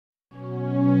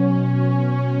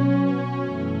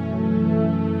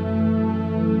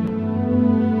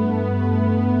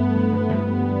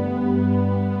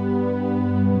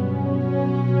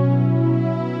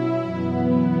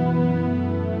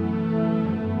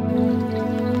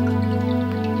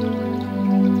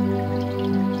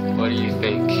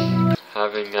think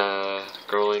having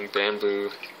growing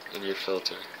bamboo in your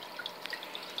filter?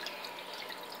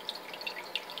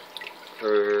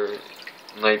 For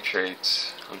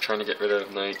nitrates, I'm trying to get rid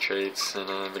of nitrates, and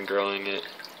I've been growing it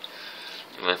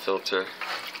in my filter,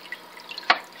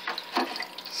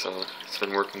 so it's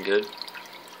been working good.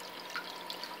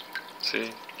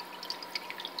 See?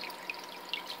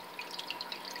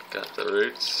 Got the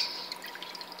roots.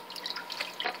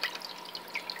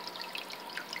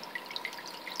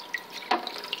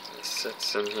 It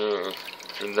sits in here.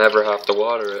 You never have to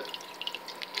water it.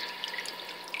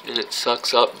 And it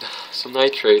sucks up some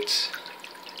nitrates.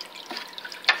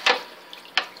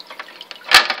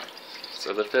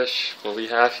 So the fish will be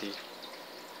happy.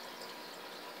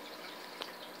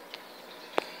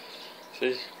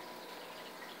 See?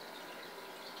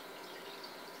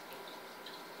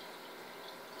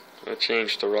 I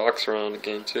changed the rocks around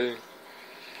again too,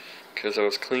 because I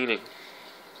was cleaning.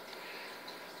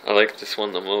 I like this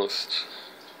one the most.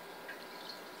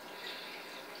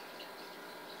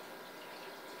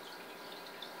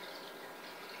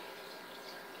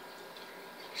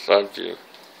 Side view.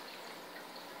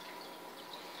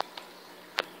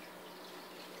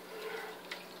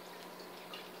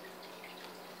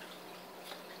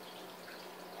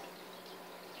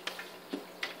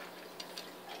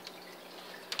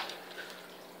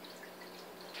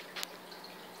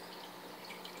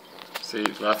 See,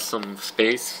 left some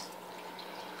space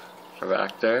for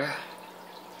back there.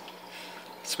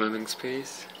 Swimming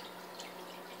space.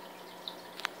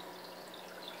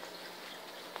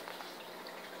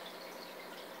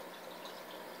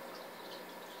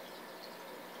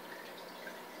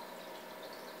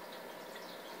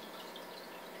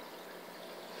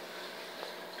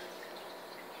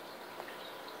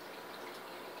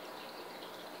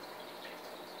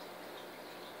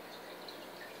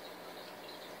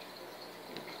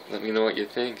 Let me know what you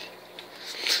think.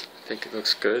 I think it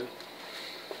looks good.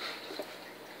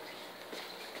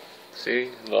 See?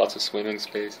 Lots of swimming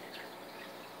space.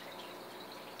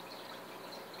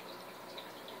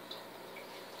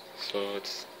 So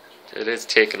it is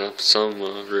taking up some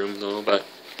room though, but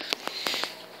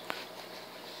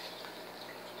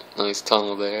nice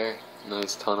tunnel there,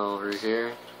 nice tunnel over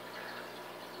here.